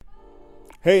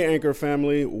Hey, Anchor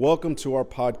family, welcome to our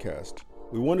podcast.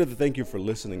 We wanted to thank you for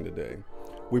listening today.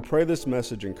 We pray this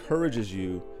message encourages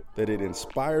you, that it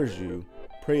inspires you,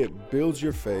 pray it builds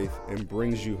your faith and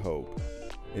brings you hope.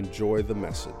 Enjoy the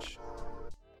message.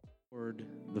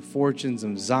 The fortunes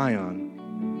of Zion.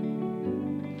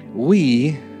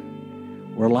 We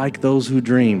were like those who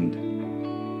dreamed.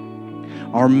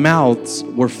 Our mouths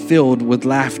were filled with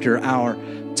laughter, our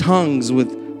tongues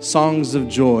with songs of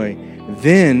joy.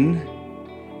 Then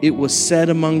it was said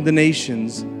among the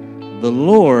nations, the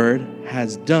Lord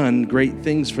has done great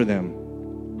things for them.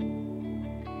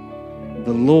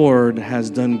 The Lord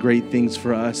has done great things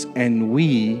for us, and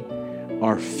we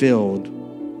are filled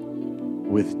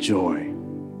with joy.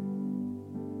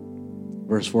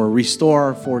 Verse 4, restore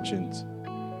our fortunes.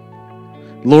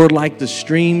 Lord, like the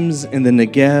streams in the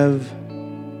Negev,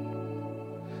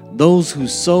 those who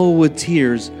sow with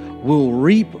tears will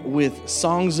reap with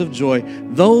songs of joy.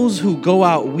 Those who go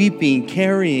out weeping,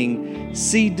 carrying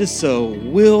seed to sow,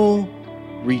 will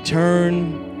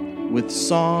return with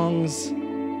songs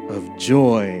of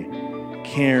joy,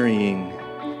 carrying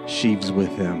sheaves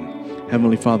with them.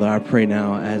 Heavenly Father, I pray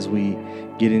now as we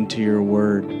get into your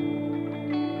word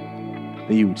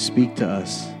that you would speak to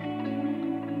us,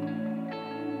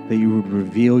 that you would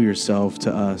reveal yourself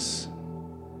to us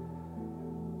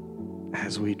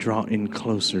as we draw in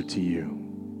closer to you.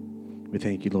 We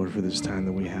thank you, Lord, for this time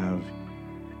that we have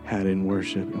had in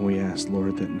worship. And we ask,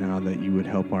 Lord, that now that you would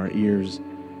help our ears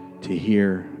to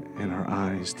hear and our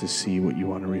eyes to see what you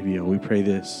want to reveal. We pray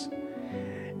this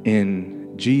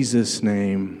in Jesus'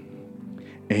 name.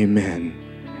 Amen.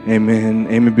 Amen.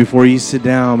 Amen. Before you sit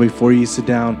down,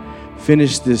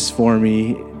 finish this for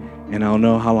me. And I'll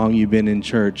know how long you've been in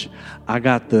church. I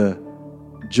got the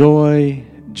joy,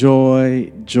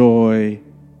 joy, joy,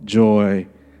 joy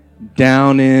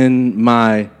down in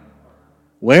my,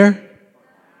 where?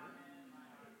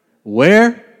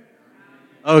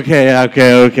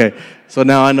 Okay. So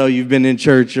now I know you've been in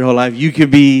church your whole life. You could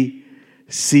be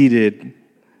seated.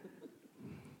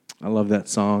 I love that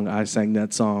song. I sang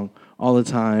that song all the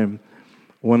time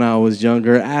when I was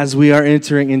younger. As we are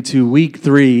entering into week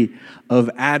 3 of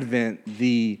Advent,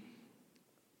 the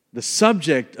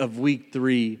subject of week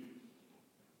 3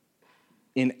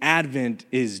 in Advent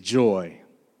is joy.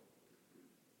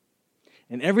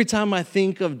 And every time I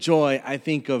think of joy, I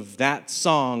think of that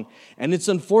song. And it's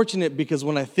unfortunate because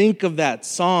when I think of that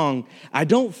song, I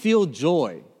don't feel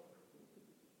joy.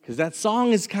 Because that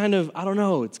song is kind of,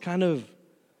 it's kind of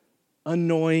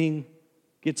annoying,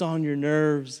 gets on your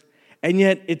nerves. And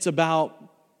yet it's about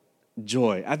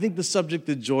joy. I think the subject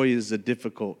of joy is a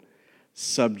difficult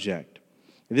subject.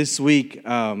 This week,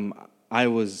 I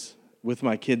was with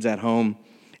my kids at home,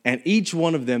 and each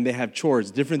one of them, they have chores,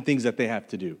 different things that they have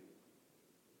to do.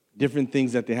 Different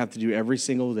things that they have to do every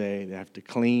single day. They have to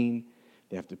clean,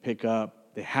 they have to pick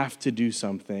up, they have to do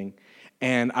something.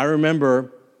 And I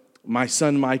remember my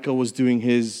son Michael was doing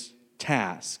his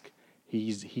task.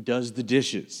 He does the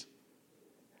dishes.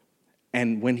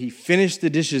 And when he finished the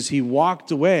dishes, he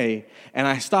walked away, and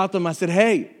I stopped him. I said,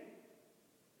 hey,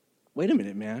 wait a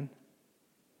minute, man.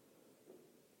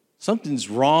 Something's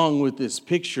wrong with this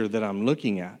picture that I'm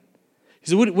looking at.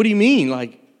 He said, what do you mean?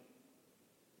 Like,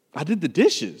 I did the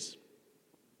dishes.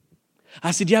 I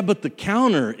said, yeah, but the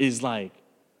counter is like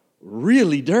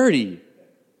really dirty.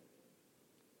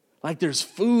 Like there's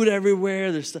food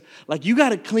everywhere. There's stuff. Like you got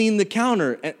to clean the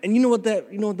counter. And you know what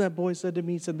that boy said to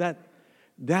me? He said,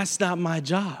 that's not my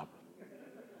job.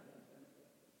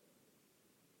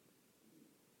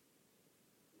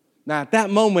 Now, at that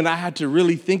moment, I had to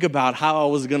really think about how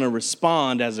I was going to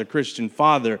respond as a Christian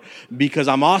father because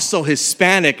I'm also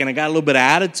Hispanic and I got a little bit of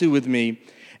attitude with me.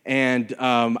 And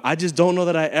I just don't know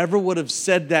that I ever would have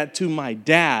said that to my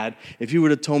dad. If he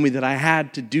would have told me that I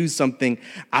had to do something,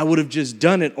 I would have just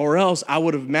done it. Or else I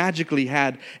would have magically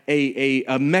had a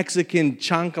Mexican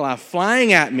chancla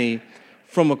flying at me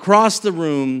from across the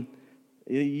room.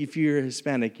 If you're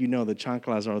Hispanic, you know the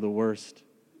chanclas are the worst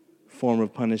form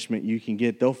of punishment you can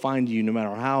get. They'll find you no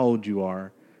matter how old you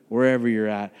are, wherever you're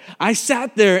at. I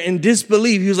sat there in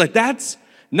disbelief. He was like, that's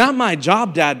not my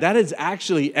job, Dad. That is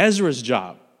actually Ezra's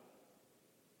job.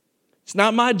 It's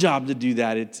not my job to do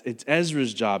that. It's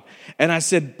Ezra's job. And I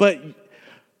said, but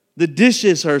the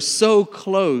dishes are so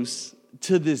close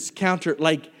to this counter.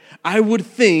 Like, I would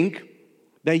think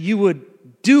that you would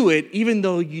do it even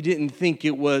though you didn't think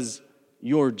it was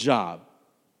your job.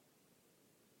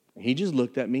 He just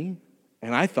looked at me,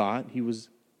 and I thought he was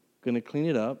going to clean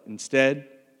it up. Instead,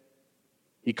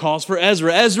 he calls for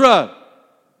Ezra. Ezra,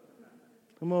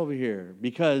 come over here,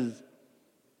 because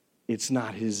it's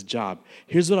not his job.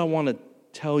 Here's what I want to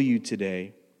tell you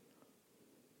today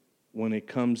when it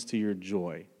comes to your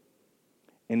joy.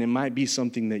 And it might be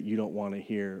something that you don't want to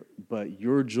hear, but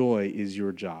your joy is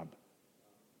your job.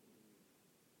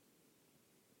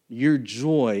 Your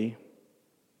joy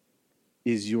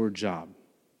is your job.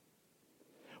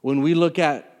 When we look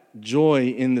at joy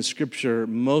in the scripture,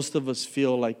 most of us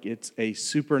feel like it's a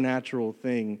supernatural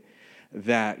thing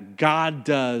that God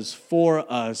does for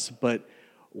us, but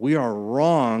we are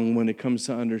wrong when it comes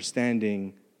to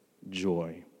understanding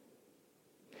joy.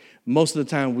 Most of the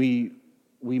time we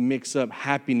mix up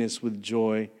happiness with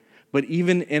joy, but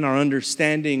even in our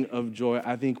understanding of joy,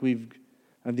 I think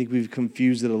we've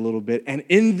confused it a little bit. And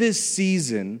in this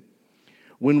season,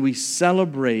 when we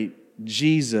celebrate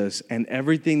Jesus and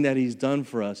everything that he's done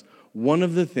for us, one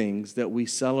of the things that we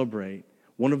celebrate,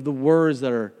 one of the words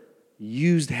that are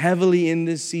used heavily in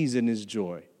this season is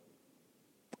joy.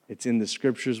 It's in the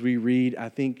scriptures we read. I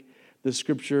think the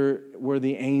scripture where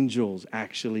the angels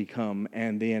actually come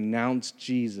and they announce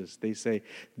Jesus. They say,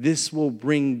 this will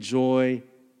bring joy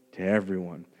to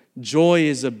everyone. Joy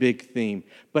is a big theme.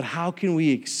 But how can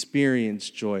we experience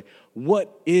joy?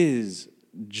 What is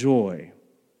joy?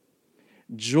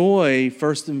 Joy,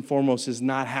 first and foremost, is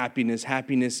not happiness.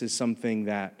 Happiness is something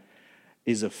that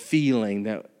is a feeling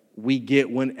that we get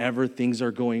whenever things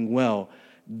are going well.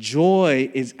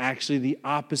 Joy is actually the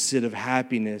opposite of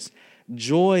happiness.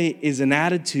 Joy is an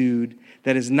attitude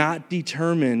that is not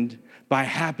determined by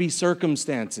happy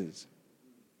circumstances.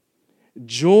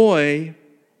 Joy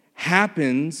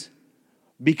happens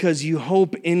because you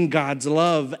hope in God's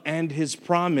love and his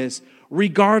promise,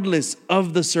 regardless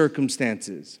of the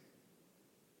circumstances.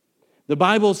 The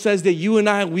Bible says that you and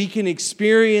I, we can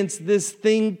experience this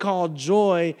thing called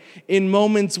joy in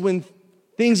moments when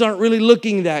things aren't really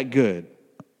looking that good.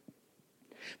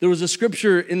 There was a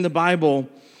scripture in the Bible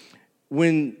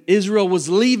when Israel was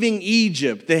leaving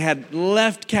Egypt. They had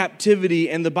left captivity,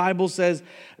 and the Bible says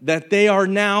that they are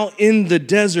now in the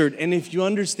desert. And if you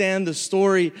understand the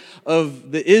story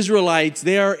of the Israelites,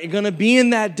 they are going to be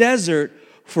in that desert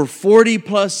for 40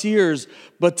 plus years.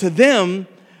 But to them,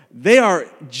 they are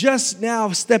just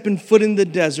now stepping foot in the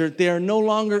desert. They are no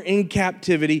longer in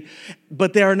captivity,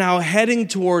 but they are now heading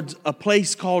towards a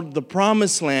place called the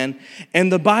Promised Land.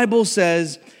 And the Bible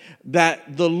says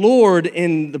that the Lord,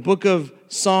 in the book of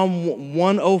Psalm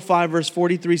 105, verse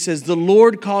 43, says, the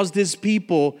Lord caused his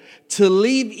people to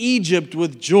leave Egypt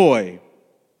with joy.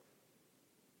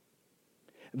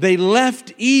 They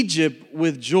left Egypt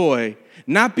with joy,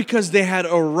 not because they had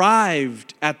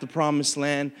arrived at the Promised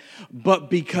Land, but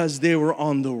because they were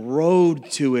on the road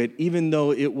to it, even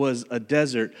though it was a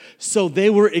desert. So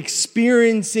they were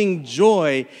experiencing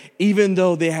joy, even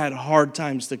though they had hard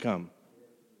times to come.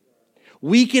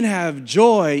 We can have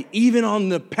joy even on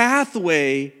the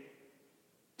pathway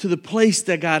to the place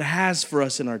that God has for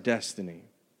us in our destiny.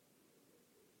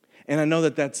 And I know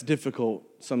that that's difficult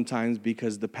sometimes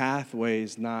because the pathway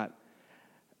is not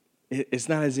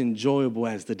as enjoyable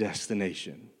as the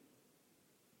destination.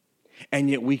 And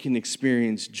yet we can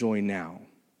experience joy now.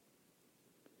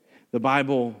 The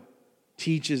Bible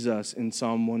teaches us in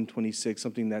Psalm 126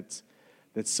 something that's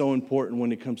so important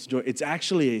when it comes to joy. It's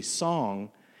actually a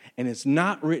song, and it's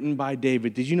not written by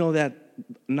David. Did you know that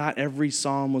not every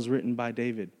psalm was written by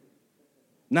David?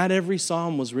 Not every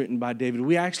psalm was written by David.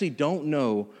 We actually don't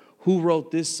know who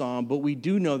wrote this psalm, but we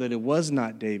do know that it was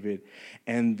not David.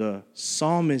 And the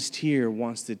psalmist here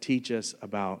wants to teach us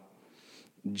about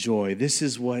joy. This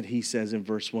is what he says in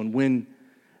verse 1. When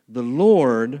the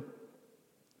Lord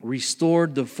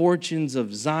restored the fortunes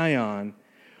of Zion,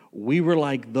 we were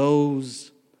like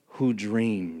those who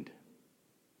dreamed.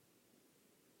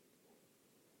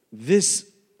 This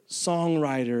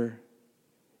songwriter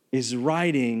is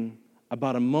writing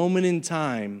about a moment in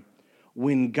time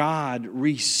when God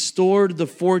restored the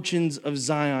fortunes of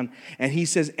Zion. And he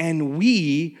says, and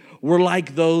we were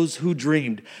like those who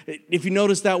dreamed. If you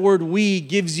notice, that word we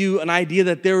gives you an idea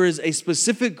that there is a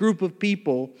specific group of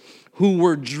people who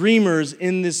were dreamers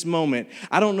in this moment.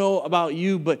 I don't know about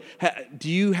you, but do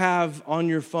you have on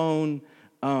your phone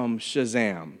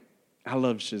Shazam? I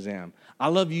love Shazam. I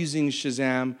love using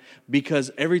Shazam because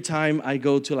every time I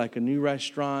go to like a new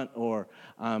restaurant or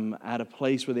at a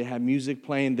place where they have music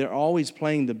playing, they're always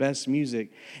playing the best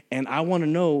music, and I want to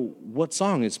know what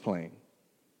song is playing.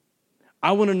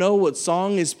 I want to know what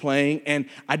song is playing, and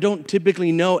I don't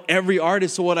typically know every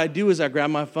artist, so what I do is I grab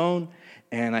my phone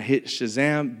and I hit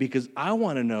Shazam because I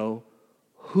want to know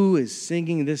who is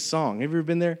singing this song. Have you ever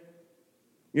been there?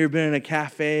 You ever been in a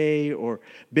cafe or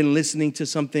been listening to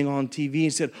something on TV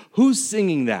and said, who's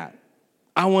singing that?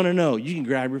 I want to know. You can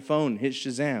grab your phone, hit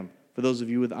Shazam. For those of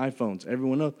you with iPhones,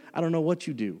 everyone else, I don't know what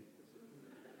you do.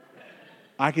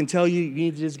 I can tell you, you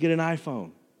need to just get an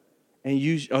iPhone. And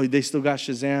use, they still got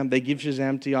Shazam. They give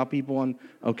Shazam to y'all people on,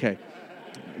 okay.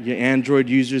 Your Android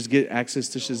users get access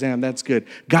to Shazam. That's good.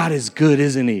 God is good,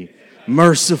 isn't he?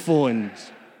 Merciful, and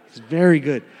he's very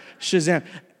good. Shazam.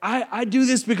 I do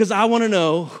this because I want to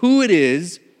know who it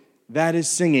is that is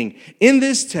singing. In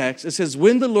this text, it says,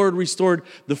 when the Lord restored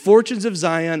the fortunes of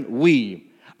Zion,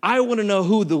 we. I want to know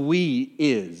who the we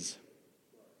is.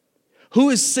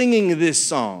 Who is singing this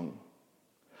song?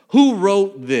 Who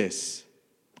wrote this?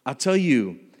 I'll tell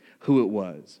you who it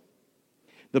was.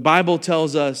 The Bible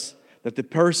tells us that the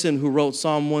person who wrote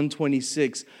Psalm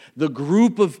 126, the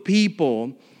group of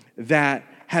people that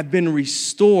have been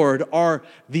restored are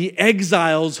the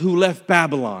exiles who left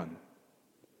Babylon.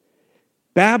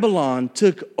 Babylon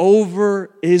took over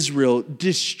Israel,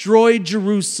 destroyed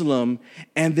Jerusalem,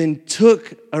 and then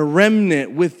took a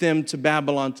remnant with them to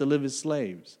Babylon to live as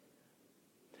slaves.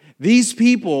 These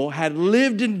people had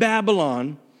lived in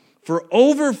Babylon for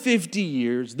over 50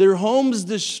 years, their homes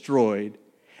destroyed.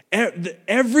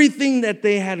 Everything that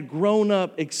they had grown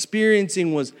up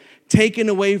experiencing was taken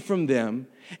away from them.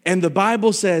 And the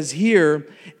Bible says here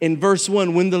in verse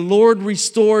 1, when the Lord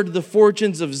restored the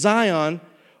fortunes of Zion,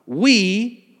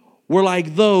 we were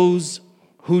like those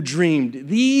who dreamed.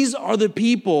 These are the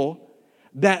people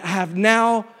that have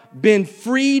now been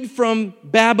freed from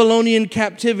Babylonian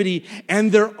captivity,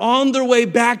 and they're on their way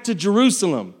back to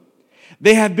Jerusalem.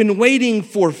 They have been waiting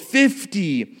for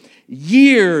 50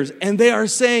 years, and they are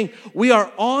saying, we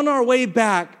are on our way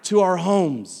back to our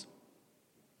homes.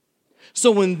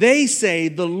 So when they say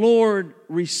the Lord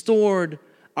restored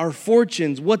our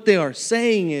fortunes, what they are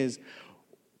saying is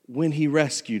when he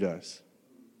rescued us.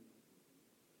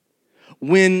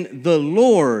 When the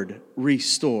Lord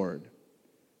restored,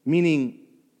 meaning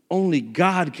only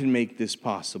God can make this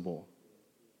possible.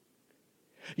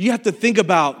 You have to think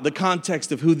about the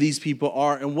context of who these people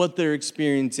are and what they're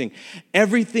experiencing.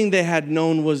 Everything they had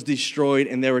known was destroyed,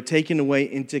 and they were taken away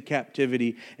into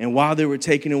captivity. And while they were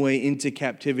taken away into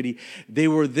captivity, they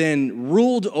were then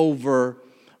ruled over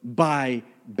by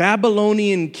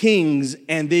Babylonian kings,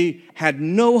 and they had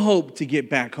no hope to get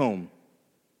back home.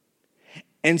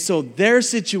 And so their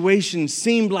situation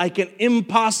seemed like an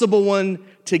impossible one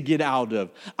to get out of.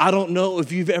 I don't know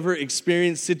if you've ever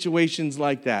experienced situations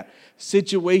like that.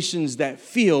 Situations that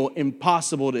feel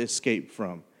impossible to escape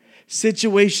from.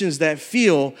 Situations that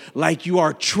feel like you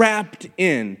are trapped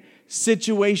in.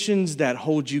 Situations that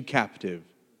hold you captive.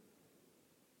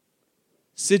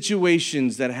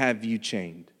 Situations that have you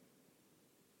chained.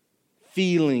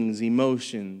 Feelings,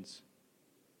 emotions.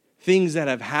 Things that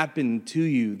have happened to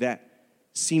you that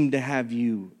seem to have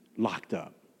you locked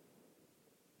up.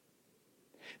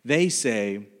 They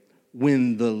say,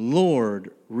 when the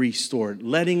Lord restored,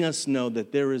 letting us know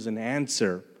that there is an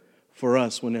answer for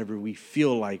us whenever we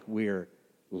feel like we're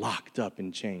locked up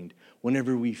and chained,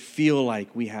 whenever we feel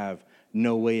like we have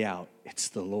no way out. It's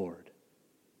the Lord.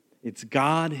 It's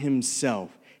God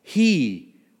himself.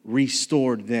 He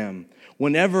restored them.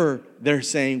 Whenever they're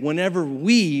saying, whenever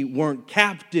we weren't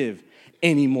captive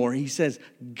anymore, he says,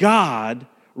 God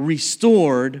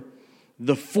restored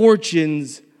the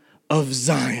fortunes of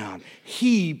Zion.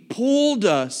 He pulled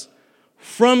us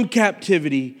from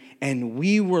captivity, and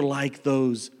we were like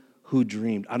those who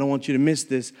dreamed. I don't want you to miss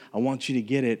this. I want you to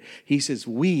get it. He says,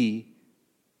 we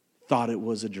thought it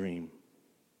was a dream.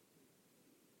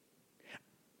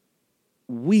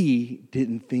 We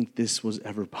didn't think this was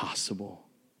ever possible.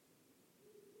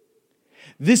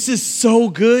 This is so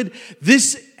good.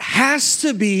 This has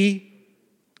to be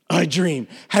a dream.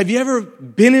 Have you ever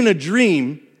been in a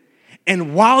dream,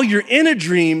 and while you're in a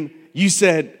dream, you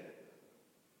said,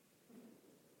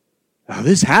 oh,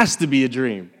 this has to be a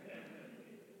dream.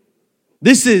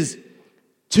 This is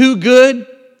too good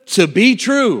to be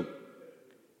true.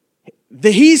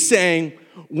 He's saying,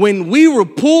 when we were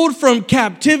pulled from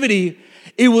captivity,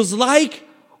 it was like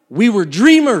we were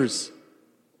dreamers.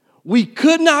 We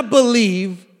could not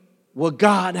believe what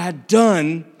God had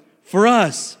done for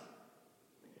us.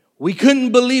 We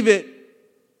couldn't believe it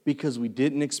because we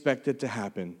didn't expect it to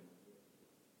happen.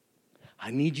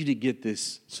 I need you to get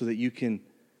this so that you can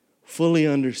fully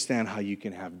understand how you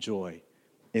can have joy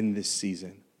in this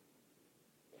season.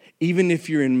 Even if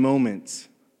you're in moments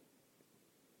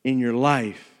in your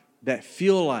life that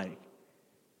feel like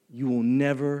you will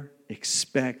never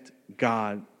expect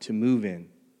God to move in,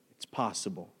 it's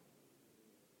possible.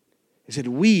 He said,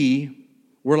 we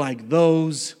were like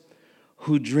those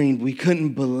who dreamed. We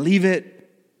couldn't believe it.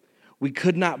 We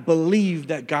could not believe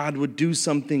that God would do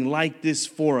something like this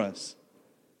for us.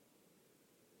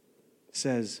 It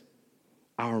says,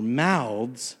 our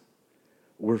mouths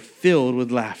were filled with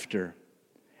laughter,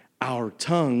 our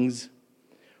tongues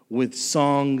with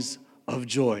songs of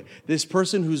joy. This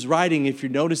person who's writing, if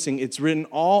you're noticing, it's written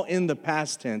all in the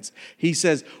past tense. He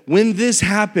says, when this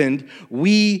happened,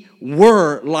 we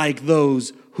were like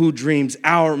those who dreams.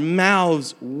 Our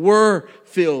mouths were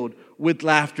filled with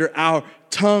laughter, our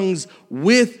tongues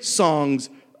with songs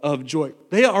of joy.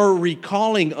 They are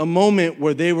recalling a moment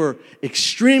where they were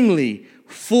extremely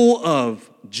full of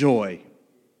joy.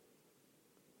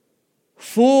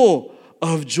 Full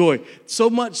of joy.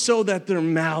 So much so that their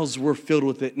mouths were filled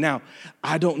with it. Now,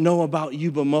 I don't know about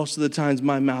you, but most of the times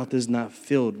my mouth is not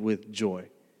filled with joy.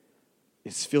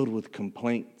 It's filled with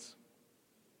complaints.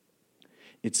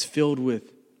 It's filled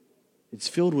with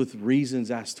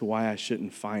reasons as to why I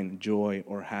shouldn't find joy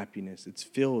or happiness. It's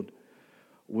filled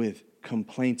with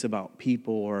complaints about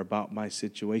people or about my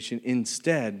situation.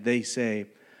 Instead, they say,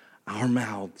 our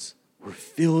mouths were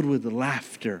filled with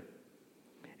laughter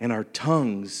and our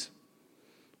tongues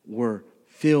were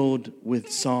filled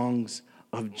with songs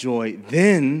of joy.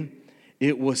 Then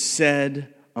it was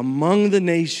said among the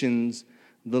nations,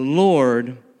 the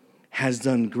Lord has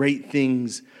done great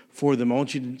things for them. I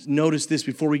want you to notice this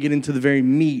before we get into the very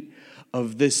meat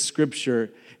of this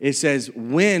scripture. It says,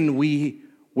 when we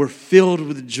were filled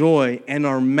with joy and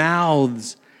our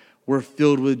mouths were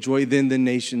filled with joy, then the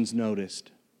nations noticed.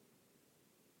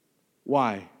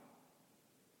 Why?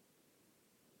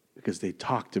 Because they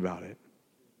talked about it.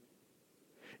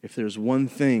 If there's one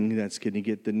thing that's going to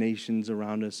get the nations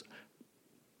around us,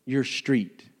 your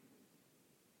street,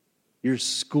 your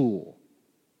school,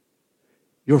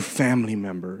 your family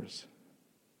members,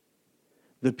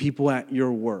 the people at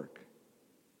your work,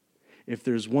 if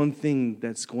there's one thing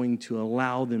that's going to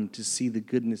allow them to see the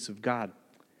goodness of God,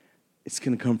 it's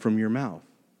going to come from your mouth.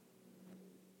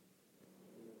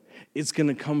 It's going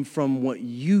to come from what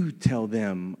you tell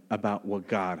them about what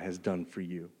God has done for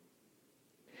you.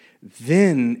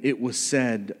 Then it was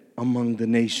said among the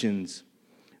nations,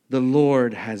 the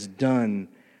Lord has done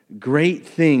great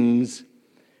things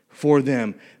for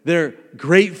them. They're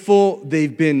grateful.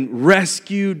 They've been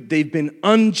rescued. They've been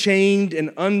unchained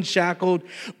and unshackled.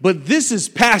 But this is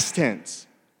past tense.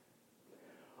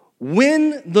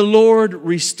 When the Lord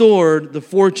restored the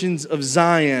fortunes of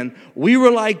Zion, we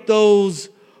were like those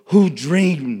who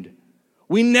dreamed.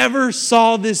 We never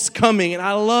saw this coming. And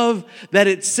I love that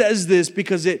it says this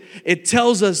because it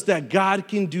tells us that God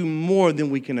can do more than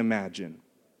we can imagine.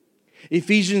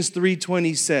 Ephesians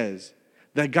 3:20 says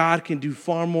that God can do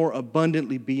far more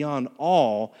abundantly beyond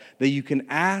all that you can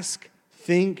ask,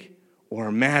 think, or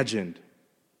imagine.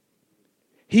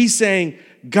 He's saying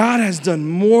God has done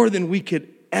more than we could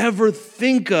ever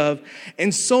think of,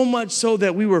 and so much so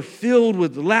that we were filled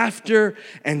with laughter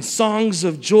and songs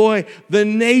of joy. The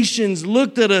nations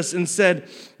looked at us and said,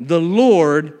 the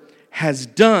Lord has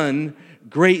done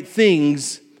great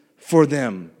things for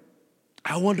them.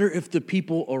 I wonder if the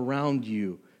people around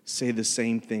you say the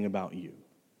same thing about you.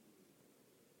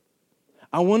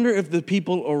 I wonder if the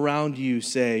people around you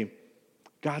say,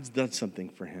 God's done something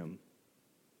for him.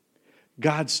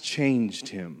 God's changed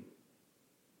him.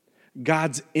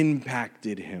 God's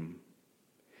impacted him.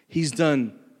 He's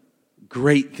done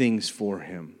great things for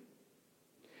him.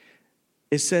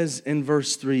 It says in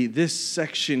verse 3, this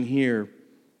section here,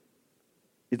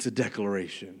 it's a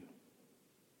declaration.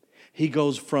 He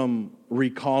goes from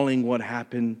recalling what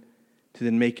happened to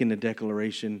then making a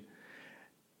declaration.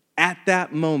 At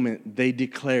that moment, they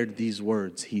declared these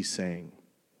words. He's saying,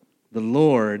 the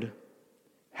Lord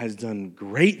has done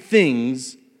great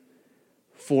things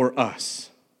for us.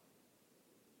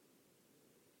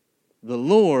 The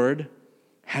Lord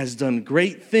has done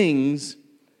great things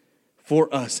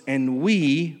for us, and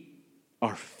we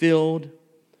are filled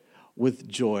with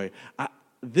joy.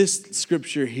 This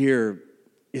scripture here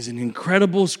is an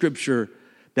incredible scripture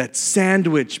that's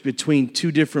sandwiched between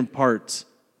two different parts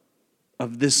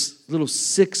of this little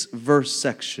 6-verse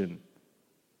section.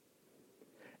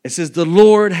 It says, the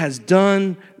Lord has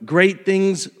done great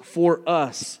things for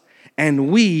us,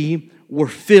 and we were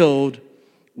filled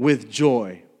with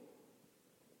joy.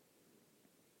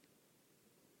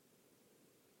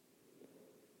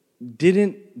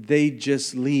 Didn't they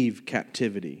just leave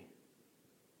captivity?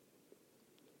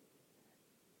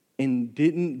 And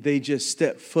didn't they just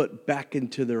step foot back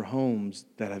into their homes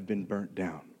that have been burnt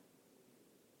down?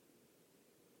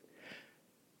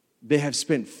 They have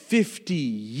spent 50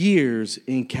 years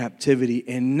in captivity,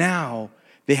 and now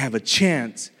they have a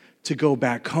chance to go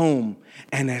back home.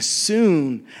 And as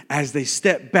soon as they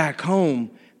step back home,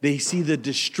 they see the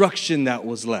destruction that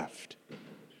was left.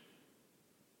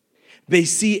 They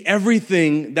see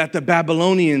everything that the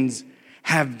Babylonians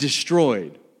have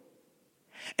destroyed.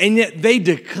 And yet they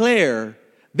declare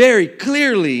very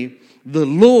clearly, the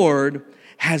Lord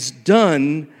has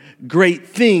done great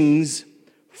things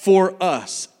for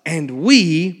us, and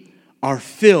we are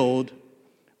filled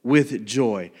with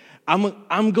joy.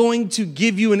 I'm going to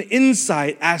give you an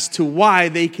insight as to why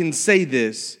they can say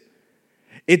this.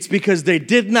 It's because they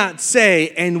did not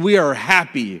say, and we are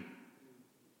happy.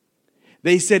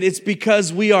 They said it's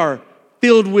because we are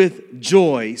filled with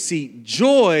joy. See,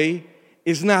 joy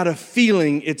is not a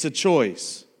feeling, it's a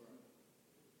choice.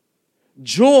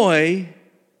 Joy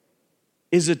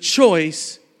is a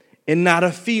choice and not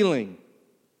a feeling.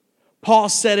 Paul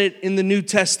said it in the New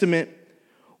Testament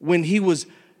when he was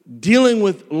dealing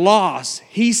with loss.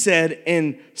 He said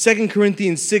in 2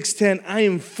 Corinthians 6:10, I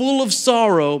am full of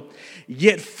sorrow,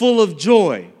 yet full of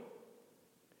joy.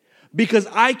 Because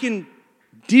I can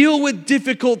deal with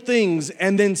difficult things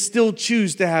and then still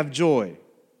choose to have joy.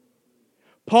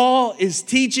 Paul is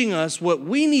teaching us what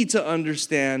we need to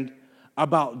understand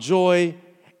about joy,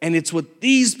 and it's what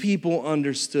these people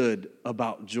understood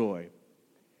about joy.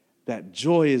 That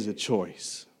joy is a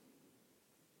choice.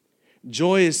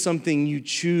 Joy is something you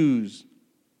choose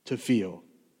to feel.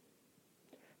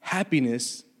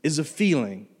 Happiness is a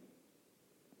feeling,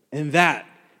 and that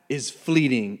is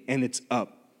fleeting, and it's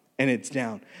up and it's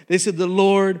down. They said the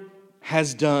Lord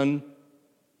has done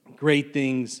great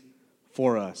things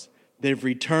for us. They've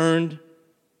returned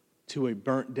to a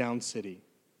burnt down city.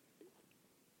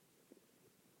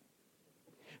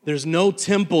 There's no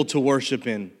temple to worship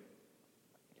in.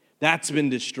 That's been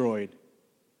destroyed.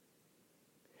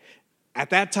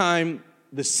 At that time,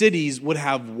 the cities would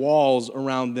have walls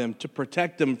around them to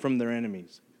protect them from their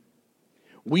enemies.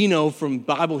 We know from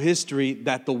Bible history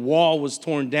that the wall was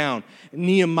torn down.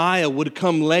 Nehemiah would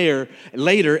come later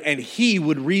and he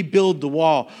would rebuild the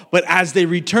wall. But as they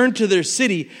returned to their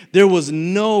city, there was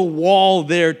no wall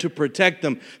there to protect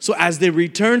them. So as they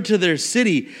returned to their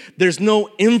city, there's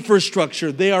no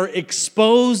infrastructure. They are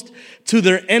exposed to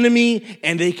their enemy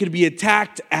and they could be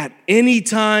attacked at any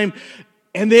time.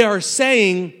 And they are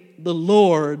saying, the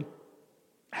Lord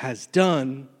has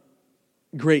done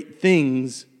great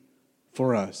things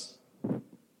for us.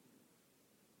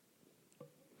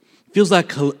 Feels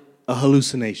like a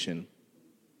hallucination.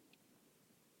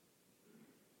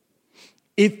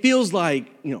 It feels like,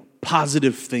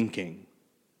 positive thinking.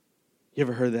 You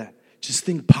ever heard that? Just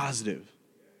think positive.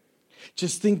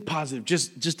 Just think positive.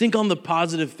 Just think on the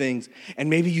positive things, and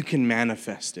maybe you can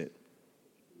manifest it.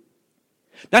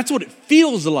 That's what it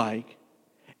feels like.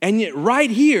 And yet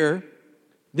right here,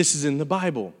 this is in the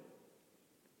Bible.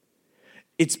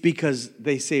 It's because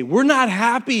they say, we're not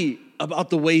happy about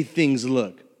the way things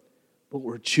look, but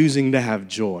we're choosing to have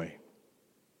joy.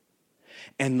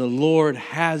 And the Lord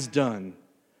has done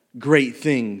great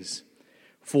things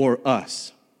for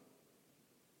us.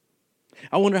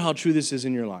 I wonder how true this is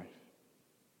in your life.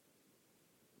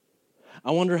 I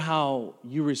wonder how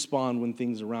you respond when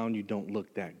things around you don't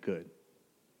look that good.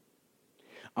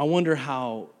 I wonder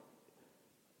how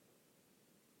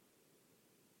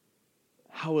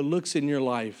it looks in your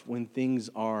life when things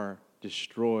are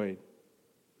destroyed,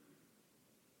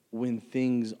 when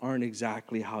things aren't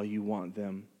exactly how you want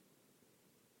them.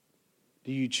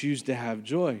 Do you choose to have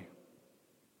joy?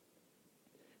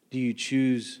 Do you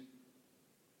choose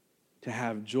to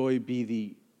have joy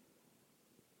be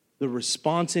the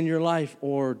response in your life,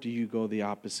 or do you go the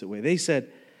opposite way? They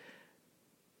said,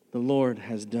 the Lord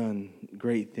has done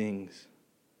great things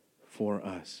for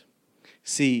us.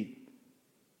 See,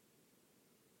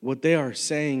 what they are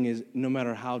saying is no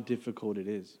matter how difficult it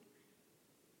is,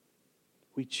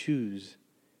 we choose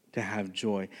to have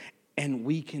joy. And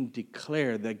we can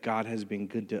declare that God has been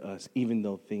good to us even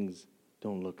though things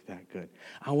don't look that good.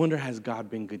 I wonder, has God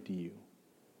been good to you?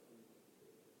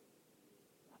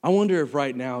 I wonder if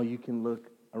right now you can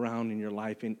look around in your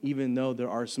life, and even though there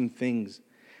are some things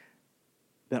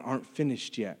that aren't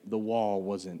finished yet, the wall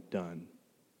wasn't done,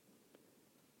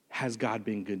 has God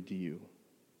been good to you?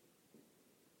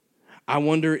 I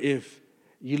wonder if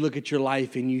you look at your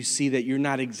life and you see that you're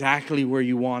not exactly where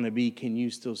you want to be, can you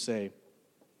still say,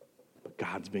 but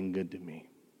God's been good to me?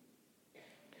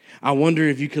 I wonder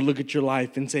if you could look at your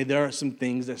life and say there are some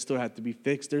things that still have to be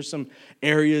fixed. There's some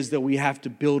areas that we have to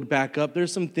build back up.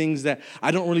 There's some things that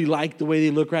I don't really like the way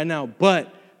they look right now,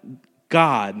 but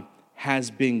God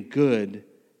has been good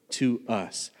to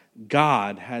us.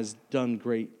 God has done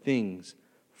great things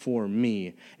for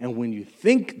me. And when you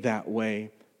think that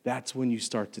way, that's when you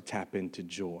start to tap into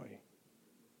joy.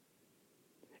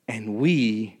 And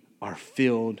we are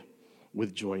filled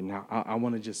with joy. Now, I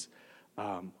want to just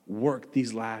work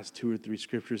these last 2 or 3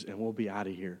 scriptures, and we'll be out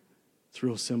of here. It's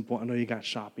real simple. I know you got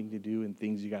shopping to do and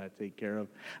things you got to take care of.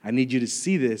 I need you to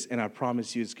see this, and I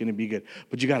promise you it's going to be good.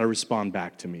 But you got to respond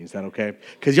back to me. Is that okay?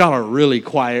 Because y'all are really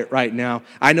quiet right now.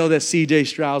 I know that C.J.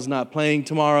 Stroud's not playing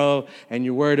tomorrow, and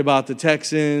you're worried about the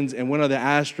Texans, and when are the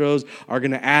Astros are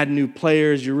going to add new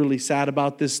players. You're really sad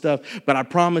about this stuff. But I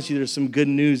promise you there's some good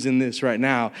news in this right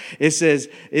now. It says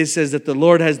that the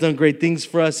Lord has done great things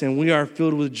for us, and we are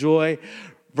filled with joy.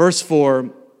 Verse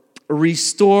 4,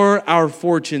 restore our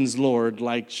fortunes, Lord,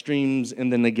 like streams in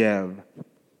the Negev. Let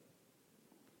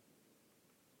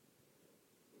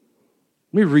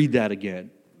me read that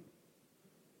again.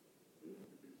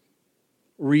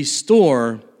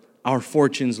 Restore our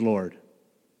fortunes, Lord.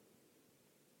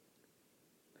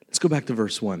 Let's go back to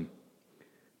verse 1.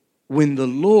 When the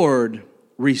Lord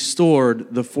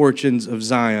restored the fortunes of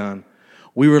Zion,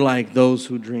 we were like those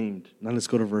who dreamed. Now let's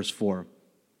go to verse 4.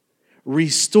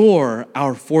 Restore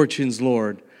our fortunes,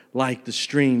 Lord, like the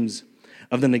streams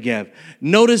of the Negev.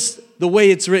 Notice the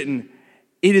way it's written.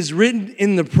 It is written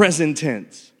in the present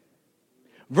tense.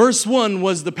 Verse 1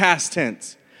 was the past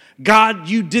tense. God,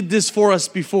 you did this for us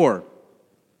before.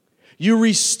 You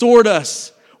restored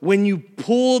us when you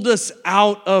pulled us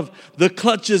out of the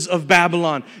clutches of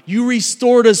Babylon. You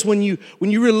restored us when you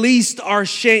released our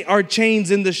chains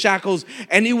and the shackles.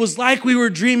 And it was like we were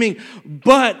dreaming,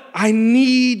 but I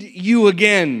need you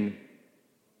again.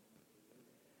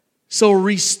 So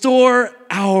restore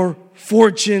our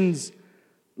fortunes,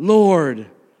 Lord,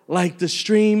 like the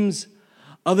streams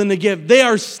of the Negev. They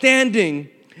are standing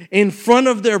in front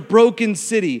of their broken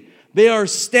city. They are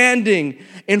standing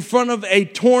in front of a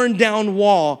torn down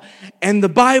wall. And the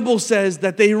Bible says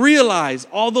that they realize,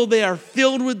 although they are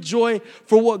filled with joy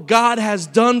for what God has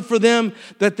done for them,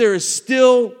 that there is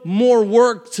still more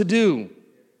work to do.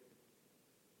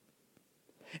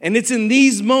 And it's in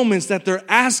these moments that they're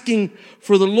asking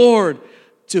for the Lord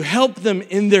to help them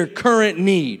in their current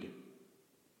need.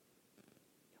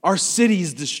 Our city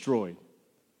is destroyed.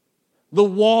 The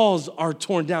walls are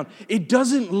torn down. It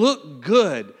doesn't look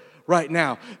good right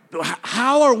now.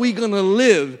 How are we going to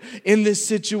live in this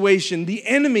situation? The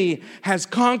enemy has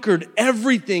conquered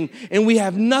everything and we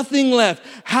have nothing left.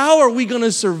 How are we going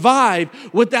to survive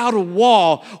without a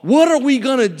wall? What are we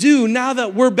going to do now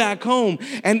that we're back home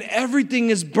and everything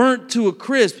is burnt to a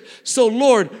crisp? So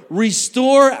Lord,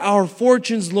 restore our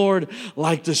fortunes, Lord,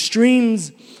 like the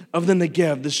streams of the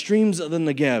Negev, the streams of the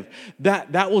Negev.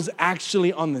 That was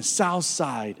actually on the south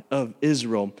side of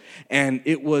Israel. And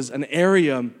it was an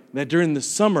area that during the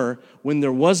summer, when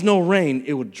there was no rain,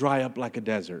 it would dry up like a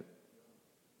desert.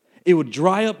 It would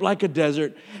dry up like a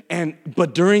desert,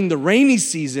 but during the rainy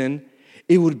season,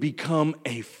 it would become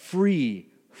a free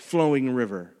flowing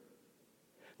river.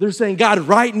 They're saying, God,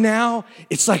 right now,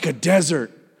 it's like a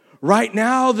desert. Right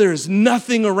now, there's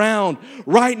nothing around.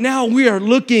 Right now, we are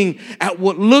looking at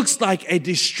what looks like a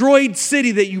destroyed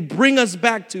city that you bring us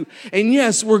back to. And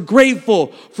yes, we're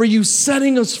grateful for you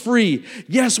setting us free.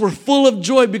 Yes, we're full of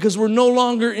joy because we're no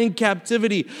longer in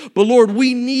captivity. But Lord,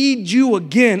 we need you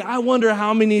again. I wonder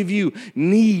how many of you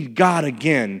need God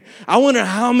again. I wonder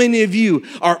how many of you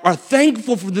are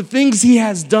thankful for the things he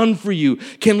has done for you,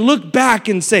 can look back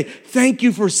and say, thank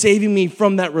you for saving me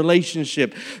from that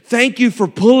relationship. Thank you for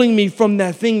pulling me from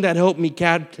that thing that held me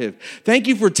captive. Thank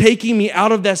you for taking me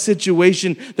out of that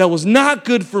situation that was not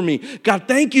good for me. God,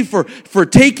 thank you for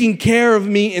taking care of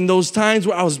me in those times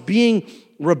where I was being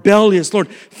rebellious. Lord,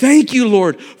 thank you,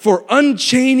 Lord, for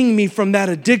unchaining me from that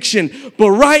addiction.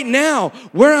 But right now,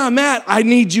 where I'm at, I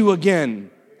need you again.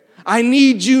 I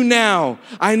need you now.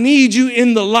 I need you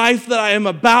in the life that I am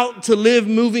about to live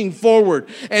moving forward.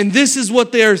 And this is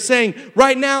what they are saying.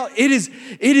 Right now, it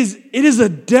is a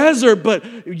desert,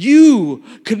 but you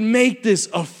could make this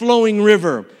a flowing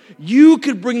river. You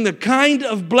could bring the kind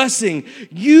of blessing.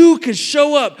 You could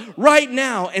show up right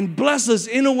now and bless us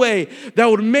in a way that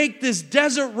would make this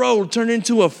desert road turn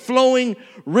into a flowing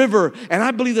river. And I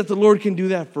believe that the Lord can do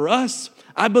that for us.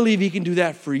 I believe he can do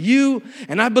that for you.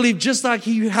 And I believe just like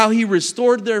how he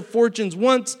restored their fortunes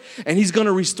once and he's going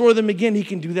to restore them again, he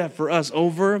can do that for us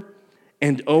over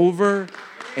and over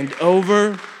and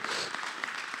over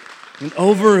and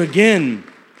over again.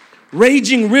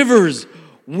 Raging rivers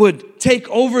would take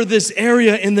over this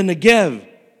area in the Negev.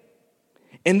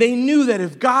 And they knew that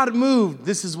if God moved,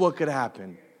 this is what could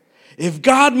happen. If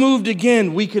God moved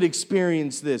again, we could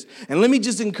experience this. And let me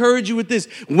just encourage you with this.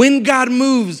 When God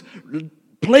moves,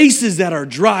 places that are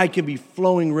dry can be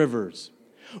flowing rivers.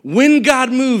 When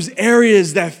God moves,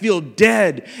 areas that feel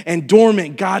dead and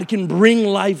dormant, God can bring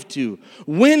life to.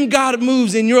 When God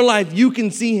moves in your life, you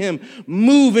can see him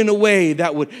move in a way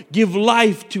that would give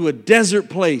life to a desert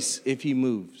place if he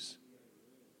moves.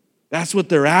 That's what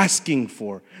they're asking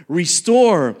for.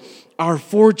 Restore our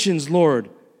fortunes, Lord,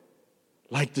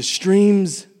 like the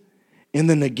streams in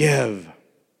the Negev.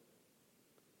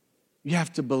 You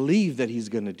have to believe that he's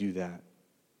going to do that.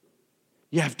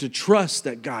 You have to trust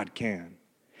that God can.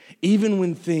 Even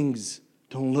when things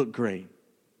don't look great.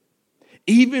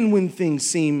 Even when things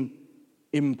seem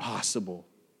impossible.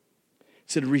 He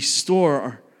said,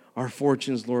 restore our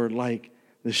fortunes, Lord, like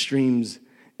the streams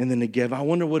in the Negev. I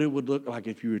wonder what it would look like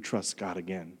if you would trust God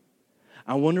again.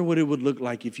 I wonder what it would look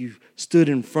like if you stood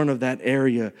in front of that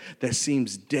area that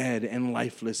seems dead and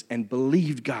lifeless and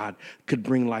believed God could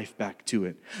bring life back to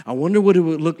it. I wonder what it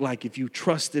would look like if you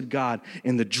trusted God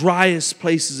in the driest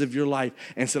places of your life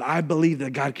and said, I believe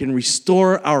that God can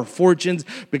restore our fortunes,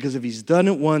 because if he's done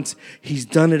it once, he's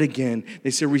done it again.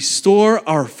 They said, restore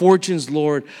our fortunes,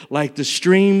 Lord, like the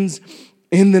streams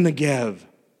in the Negev.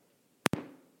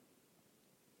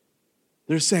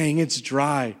 They're saying it's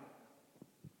dry.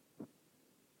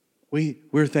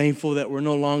 We're thankful that we're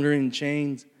no longer in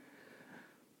chains.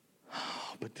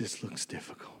 Oh, but this looks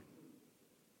difficult.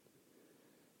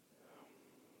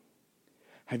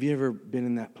 Have you ever been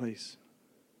in that place?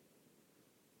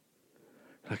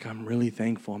 Like, I'm really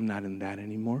thankful I'm not in that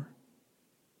anymore.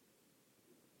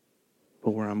 But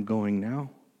where I'm going now,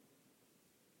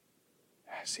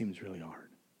 it seems really hard.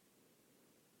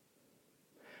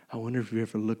 I wonder if you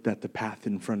ever looked at the path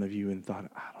in front of you and thought,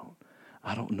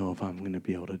 I don't know if I'm going to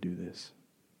be able to do this.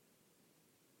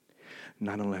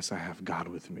 Not unless I have God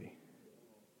with me.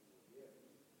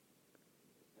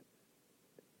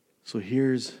 So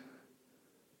here's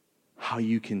how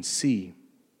you can see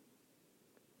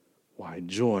why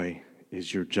joy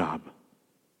is your job.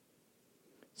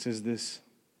 It says this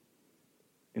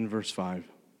in verse 5.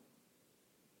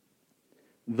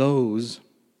 Those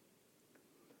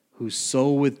who sow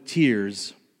with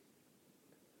tears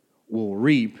will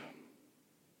reap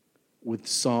with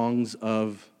songs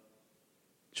of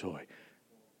joy.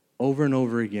 Over and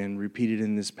over again, repeated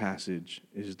in this passage,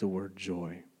 is the word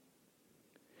joy.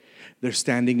 They're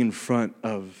standing in front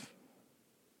of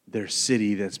their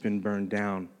city that's been burned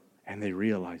down, and they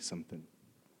realize something.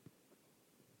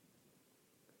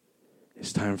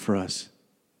 It's time for us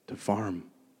to farm.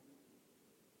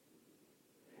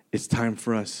 It's time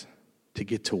for us to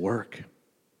get to work.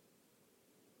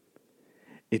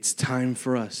 It's time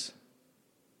for us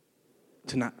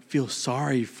to not feel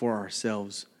sorry for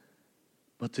ourselves,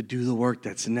 but to do the work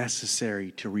that's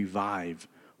necessary to revive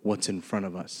what's in front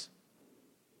of us.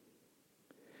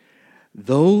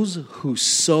 Those who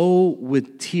sow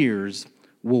with tears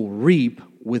will reap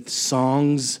with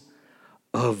songs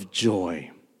of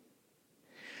joy.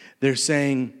 They're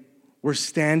saying, we're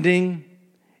standing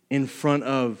in front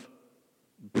of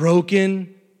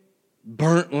broken,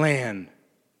 burnt land.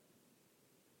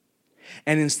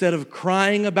 And instead of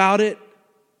crying about it,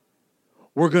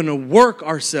 we're going to work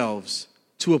ourselves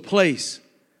to a place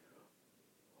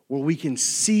where we can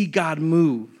see God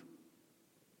move,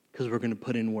 because we're going to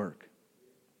put in work.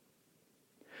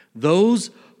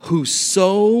 Those who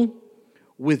sow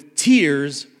with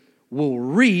tears will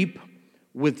reap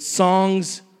with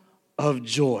songs of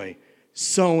joy.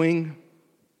 Sowing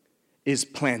is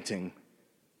planting.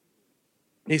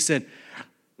 They said,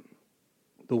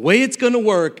 the way it's going to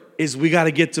work is we got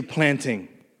to get to planting.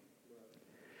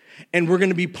 And we're going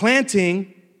to be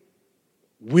planting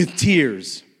with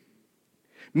tears.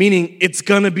 Meaning it's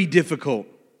going to be difficult.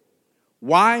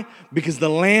 Why? Because the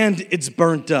land, it's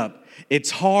burnt up.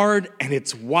 It's hard and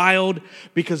it's wild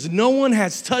because no one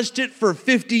has touched it for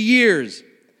 50 years.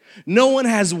 No one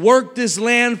has worked this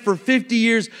land for 50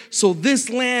 years, so this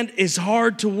land is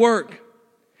hard to work.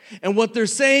 And what they're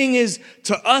saying is,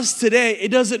 to us today, it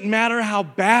doesn't matter how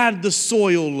bad the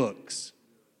soil looks.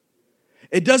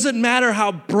 It doesn't matter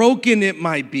how broken it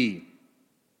might be.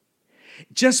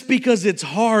 Just because it's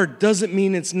hard doesn't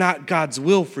mean it's not God's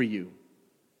will for you.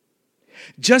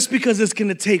 Just because it's going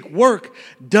to take work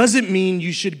doesn't mean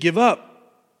you should give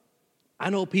up. I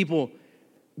know people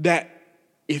that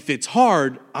if it's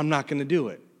hard, I'm not going to do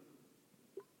it.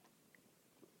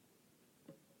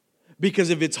 Because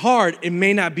if it's hard, it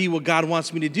may not be what God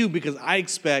wants me to do, because I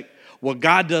expect what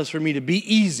God does for me to be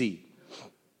easy.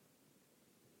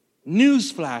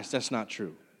 Newsflash, that's not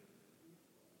true.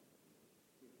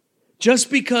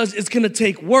 Just because it's going to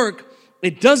take work,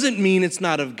 it doesn't mean it's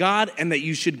not of God and that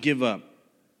you should give up.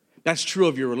 That's true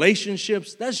of your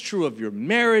relationships. That's true of your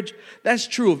marriage. That's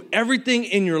true of everything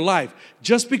in your life.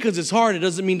 Just because it's hard, it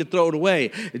doesn't mean to throw it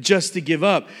away, just to give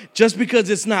up. Just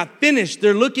because it's not finished,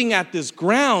 they're looking at this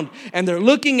ground and they're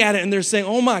looking at it and they're saying,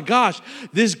 oh my gosh,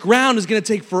 this ground is going to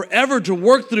take forever to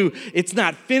work through. It's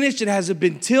not finished. It hasn't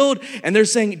been tilled. And they're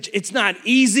saying it's not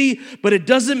easy, but it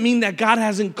doesn't mean that God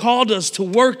hasn't called us to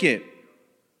work it.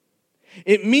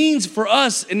 It means for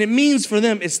us and it means for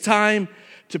them, it's time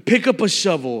to pick up a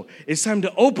shovel. It's time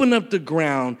to open up the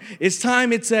ground. It's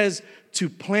time, it says, to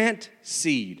plant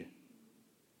seed.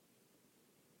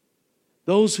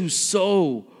 Those who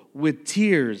sow with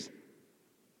tears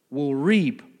will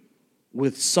reap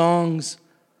with songs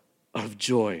of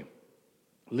joy.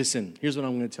 Listen, here's what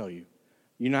I'm going to tell you.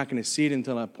 You're not going to see it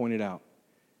until I point it out.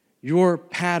 Your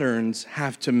patterns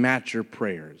have to match your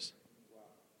prayers.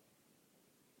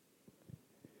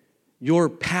 Your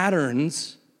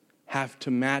patterns have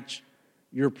to match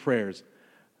your prayers.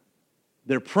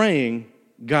 They're praying,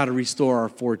 God, restore our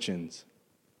fortunes.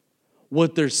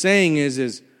 What they're saying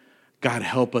is, God,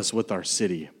 help us with our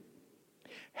city.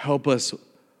 Help us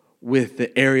with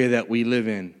the area that we live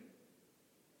in.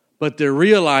 But they're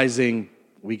realizing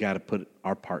we got to put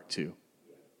our part too.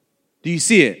 Do you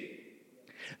see it?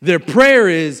 Their prayer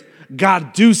is,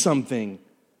 God, do something.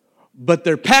 But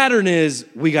their pattern is,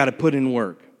 we got to put in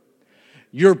work.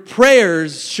 Your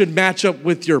prayers should match up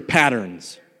with your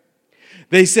patterns.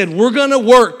 They said, we're going to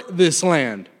work this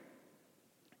land,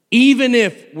 even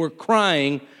if we're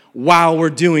crying while we're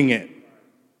doing it.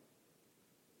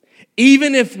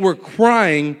 Even if we're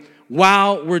crying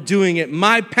while we're doing it,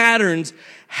 my patterns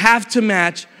have to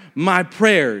match my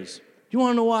prayers. You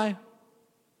want to know why?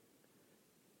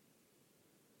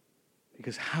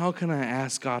 Because how can I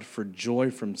ask God for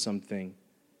joy from something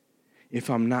if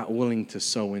I'm not willing to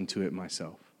sow into it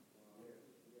myself?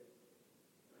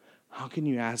 How can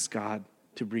you ask God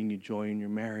to bring you joy in your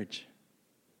marriage,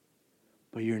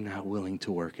 but you're not willing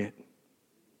to work it?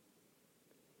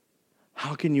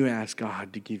 How can you ask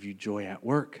God to give you joy at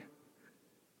work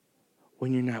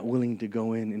when you're not willing to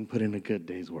go in and put in a good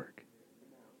day's work?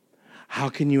 How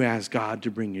can you ask God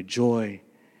to bring you joy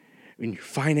in your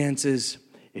finances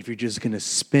if you're just going to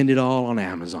spend it all on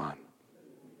Amazon?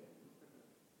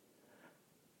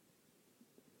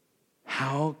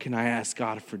 How can I ask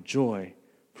God for joy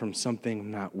from something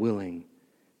I'm not willing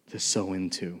to sow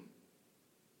into?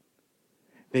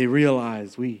 They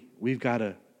realize we've got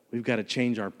to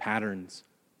change our patterns,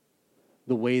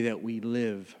 the way that we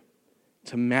live,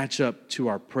 to match up to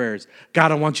our prayers.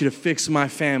 God, I want you to fix my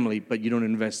family, but you don't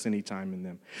invest any time in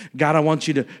them. God, I want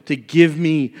you to give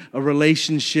me a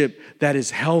relationship that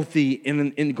is healthy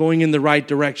and going in the right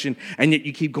direction, and yet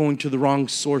you keep going to the wrong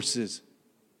sources.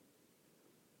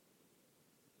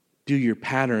 Do your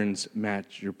patterns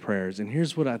match your prayers? And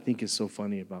here's what I think is so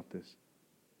funny about this,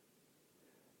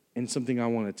 and something I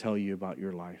want to tell you about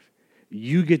your life.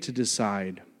 You get to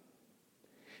decide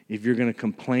if you're going to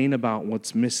complain about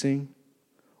what's missing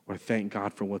or thank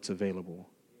God for what's available.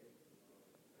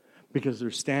 Because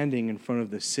they're standing in front of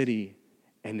the city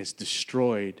and it's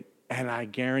destroyed, and I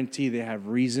guarantee they have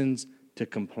reasons to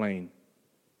complain.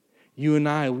 You and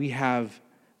I, we have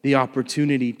the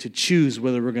opportunity to choose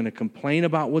whether we're going to complain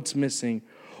about what's missing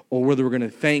or whether we're going to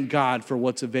thank God for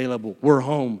what's available. We're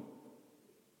home.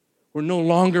 We're no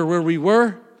longer where we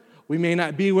were. We may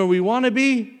not be where we want to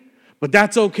be, but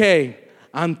that's okay.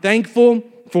 I'm thankful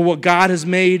for what God has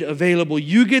made available.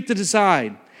 You get to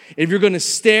decide if you're going to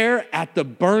stare at the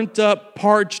burnt up,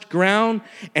 parched ground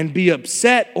and be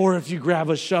upset, or if you grab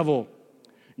a shovel.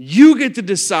 You get to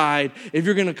decide if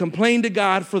you're going to complain to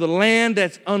God for the land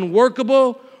that's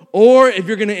unworkable, or if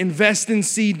you're going to invest in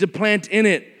seed to plant in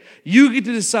it. You get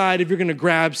to decide if you're going to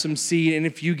grab some seed and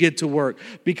if you get to work,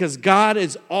 because God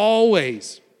is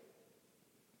always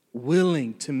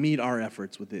willing to meet our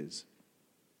efforts with His.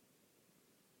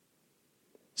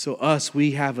 So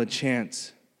we have a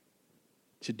chance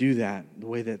to do that the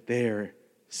way that they're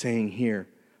saying here.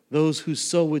 Those who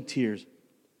sow with tears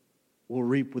will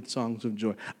reap with songs of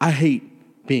joy. I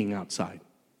hate being outside.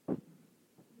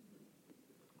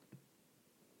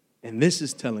 And this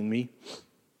is telling me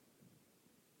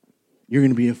you're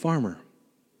going to be a farmer.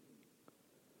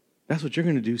 That's what you're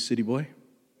going to do, city boy.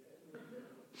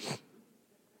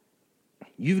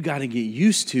 You've got to get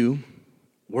used to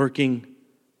working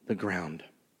the ground.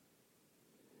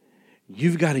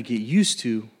 You've got to get used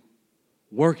to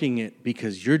working it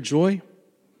because your joy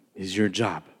is your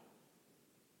job.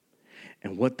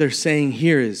 And what they're saying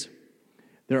here is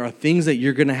there are things that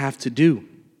you're going to have to do,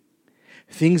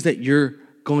 things that you're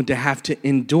going to have to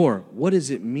endure. What does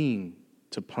it mean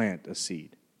to plant a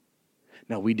seed?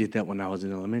 Now, we did that when I was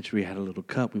in elementary. We had a little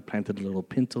cup. We planted a little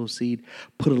pinto seed,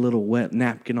 put a little wet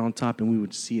napkin on top, and we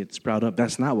would see it sprout up.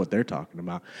 That's not what they're talking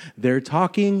about. They're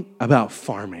talking about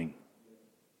farming.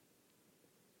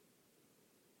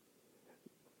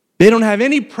 They don't have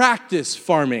any practice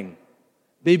farming.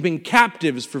 They've been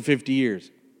captives for 50 years.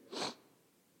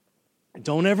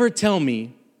 Don't ever tell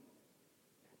me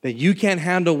that you can't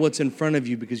handle what's in front of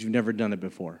you because you've never done it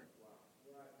before.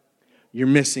 You're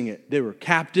missing it. They were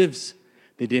captives.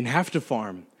 They didn't have to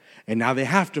farm. And now they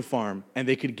have to farm. And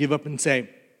they could give up and say,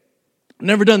 I've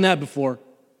never done that before.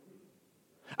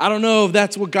 I don't know if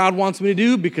that's what God wants me to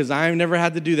do because I've never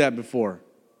had to do that before.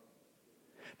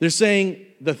 They're saying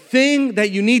the thing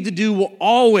that you need to do will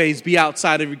always be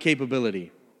outside of your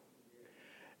capability.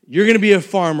 You're going to be a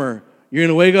farmer. You're going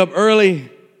to wake up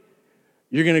early.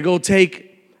 You're going to go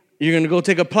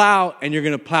take a plow and you're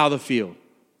going to plow the field.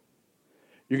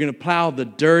 You're going to plow the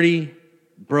dirty,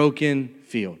 broken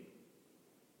field.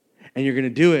 And you're going to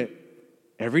do it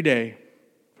every day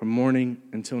from morning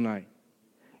until night.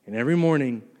 And every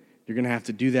morning, you're going to have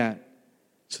to do that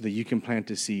so that you can plant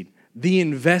a seed. The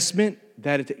investment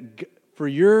for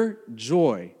your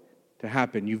joy to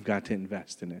happen, you've got to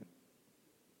invest in it.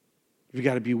 You've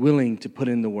got to be willing to put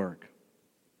in the work.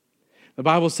 The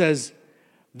Bible says,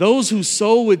 those who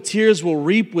sow with tears will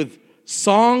reap with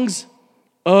songs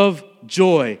of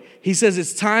joy. He says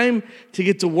it's time to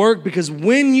get to work because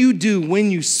when you do,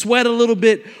 when you sweat a little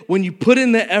bit, when you put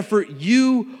in the effort,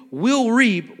 you will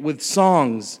reap with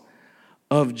songs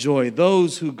of joy.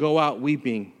 Those who go out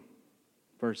weeping,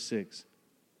 verse 6.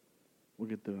 We'll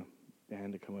get the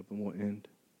band to come up and we'll end.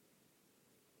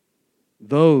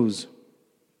 Those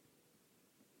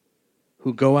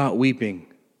who go out weeping,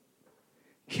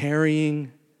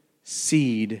 carrying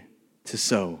seed to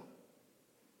sow,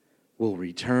 will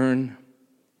return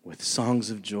with songs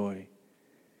of joy,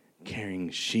 carrying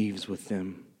sheaves with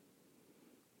them.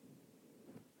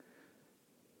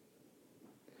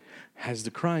 Has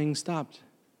the crying stopped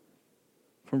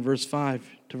from verse 5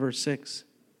 to verse 6?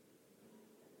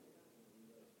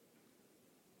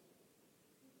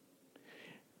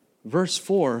 Verse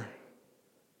 5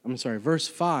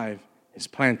 is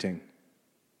planting.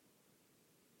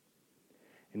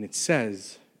 And it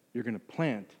says you're going to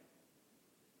plant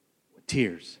with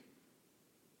tears.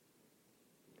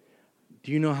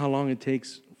 Do you know how long it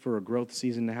takes for a growth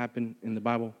season to happen in the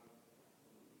Bible?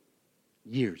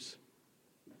 Years.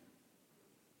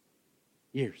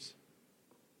 Years.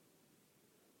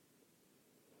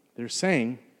 They're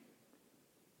saying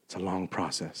it's a long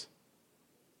process.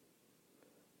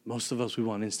 Most of us, we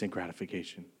want instant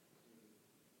gratification.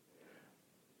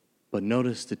 But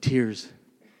notice the tears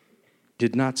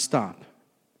did not stop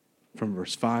from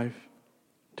verse 5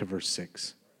 to verse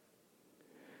 6.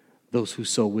 Those who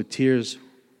sow with tears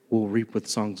will reap with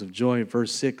songs of joy.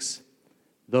 Verse 6,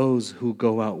 those who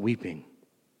go out weeping,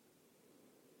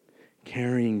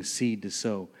 carrying seed to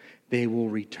sow, they will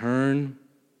return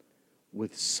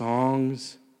with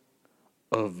songs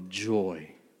of joy.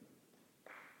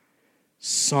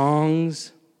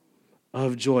 Songs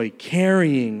of joy,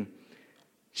 carrying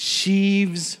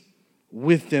sheaves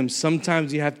with them.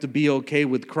 Sometimes you have to be okay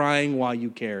with crying while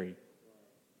you carry.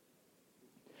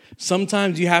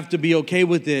 Sometimes you have to be okay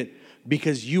with it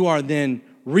because you are then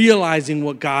realizing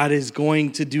what God is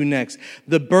going to do next.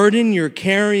 The burden you're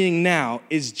carrying now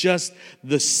is just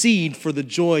the seed for the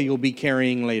joy you'll be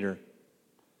carrying later.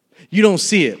 You don't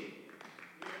see it.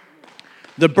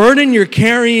 The burden you're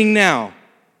carrying now,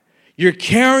 you're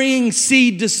carrying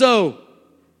seed to sow.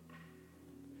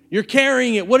 You're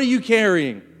carrying it. What are you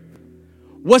carrying?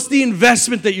 What's the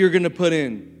investment that you're going to put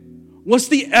in? What's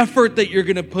the effort that you're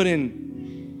going to put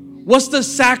in? What's the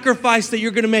sacrifice that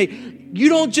you're going to make? You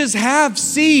don't just have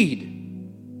seed.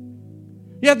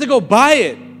 You have to go buy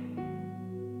it.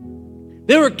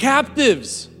 They were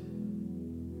captives.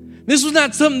 This was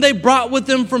not something they brought with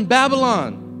them from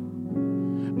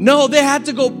Babylon. No, they had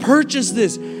to go purchase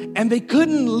this, and they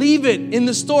couldn't leave it in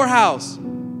the storehouse.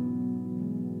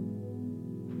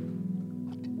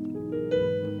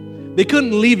 They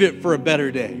couldn't leave it for a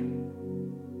better day.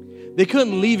 They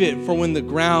couldn't leave it for when the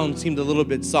ground seemed a little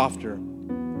bit softer.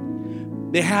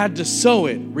 They had to sow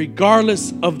it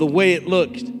regardless of the way it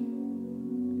looked.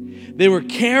 They were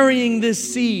carrying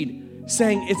this seed,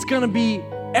 saying, it's going to be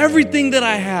everything that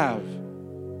I have.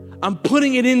 I'm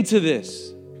putting it into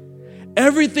this.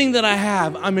 Everything that I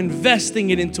have, I'm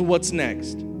investing it into what's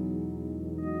next.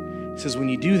 He says, when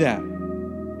you do that,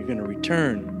 you're going to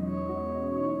return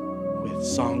with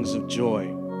songs of joy.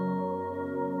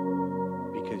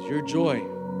 Because your joy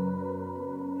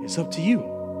is up to you.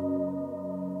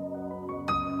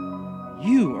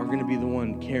 You are going to be the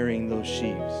one carrying those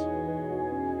sheaves.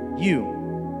 You.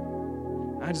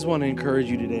 I just want to encourage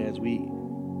you today as we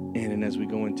end and as we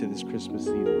go into this Christmas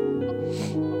season.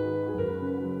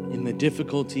 In the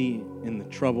difficulty, in the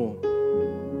trouble,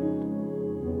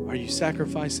 are you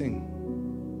sacrificing?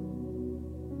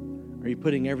 Are you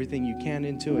putting everything you can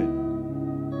into it?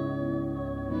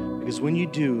 Because when you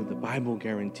do, the Bible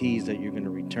guarantees that you're going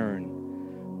to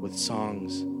return with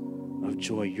songs of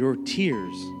joy. Your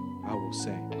tears, I will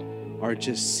say, are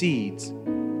just seeds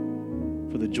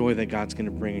for the joy that God's going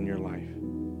to bring in your life,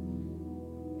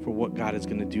 for what God is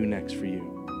going to do next for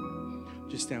you.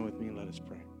 Just stand with me and let us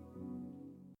pray.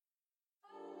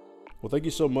 Well, thank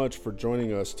you so much for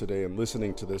joining us today and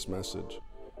listening to this message.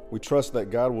 We trust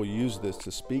that God will use this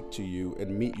to speak to you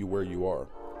and meet you where you are.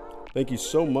 Thank you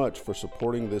so much for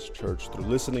supporting this church through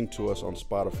listening to us on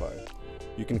Spotify.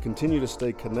 You can continue to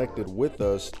stay connected with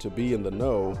us to be in the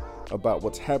know about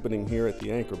what's happening here at The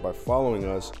Anchor by following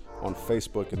us on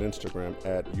Facebook and Instagram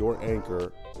at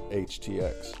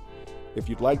YourAnchorHTX. If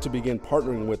you'd like to begin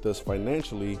partnering with us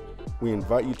financially, we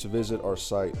invite you to visit our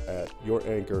site at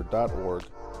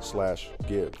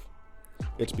youranchor.org/give.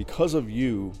 It's because of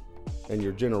you and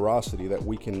your generosity that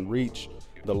we can reach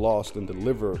the lost and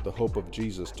deliver the hope of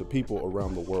Jesus to people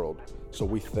around the world. So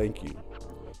we thank you.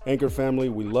 Anchor family,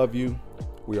 we love you.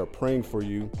 We are praying for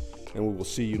you, and we will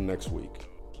see you next week.